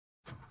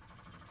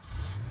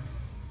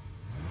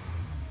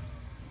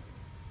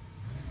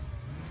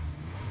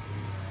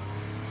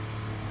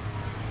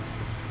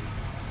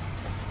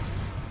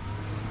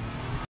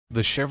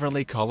The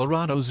Chevrolet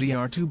Colorado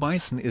ZR2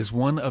 Bison is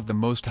one of the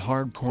most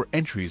hardcore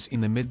entries in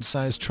the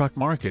midsize truck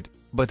market,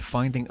 but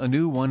finding a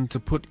new one to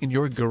put in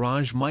your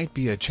garage might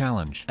be a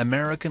challenge.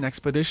 American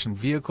Expedition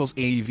Vehicles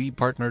AEV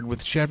partnered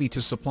with Chevy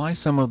to supply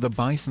some of the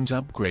Bison's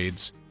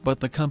upgrades, but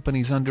the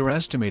company's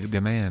underestimated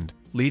demand,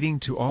 leading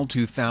to all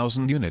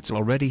 2,000 units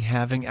already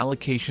having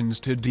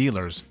allocations to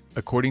dealers.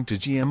 According to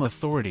GM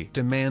Authority,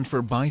 demand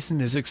for Bison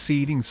is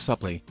exceeding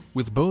supply,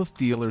 with both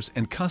dealers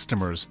and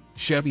customers,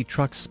 Chevy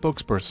Trucks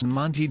spokesperson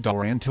Monty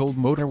Doran told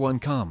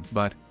Motor1.com.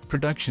 But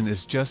production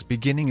is just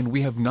beginning and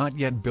we have not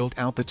yet built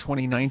out the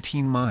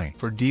 2019 Mi.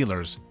 For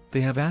dealers,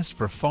 they have asked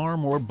for far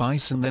more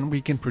Bison than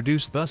we can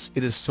produce, thus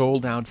it is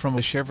sold out. From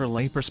a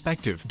Chevrolet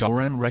perspective,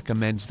 Doran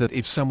recommends that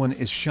if someone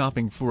is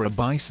shopping for a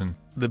Bison,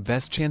 the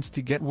best chance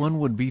to get one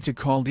would be to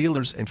call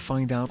dealers and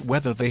find out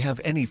whether they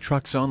have any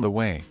trucks on the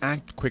way.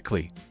 Act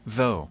quickly,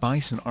 though.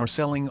 Bison are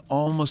selling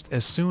almost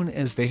as soon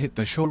as they hit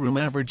the showroom,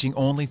 averaging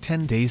only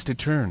 10 days to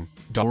turn,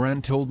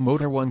 Doran told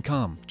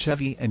Motor1.com.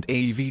 Chevy and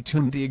AEV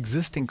tuned the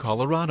existing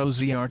Colorado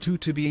ZR2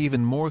 to be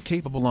even more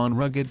capable on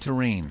rugged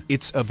terrain.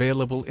 It's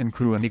available in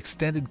crew and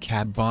extended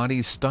cab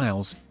body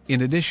styles,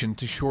 in addition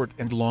to short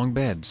and long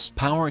beds.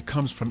 Power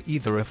comes from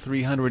either a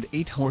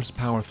 308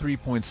 horsepower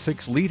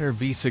 3.6-liter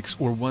V6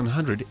 or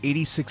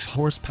 186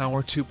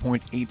 horsepower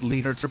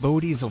 2.8-liter turbo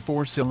diesel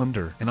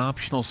 4-cylinder. An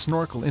optional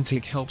snorkel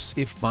intake helps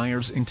if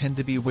buyers intend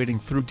to be wading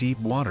through deep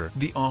water.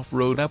 The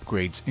off-road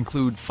upgrades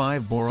include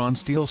 5 boron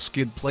steel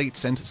skid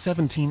plates and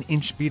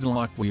 17-inch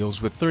Beetle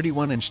wheels with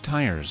 31-inch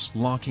tires.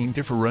 Locking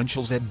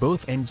differentials at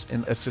both ends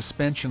and a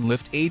suspension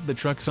lift aid the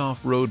truck's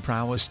off-road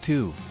prowess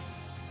too.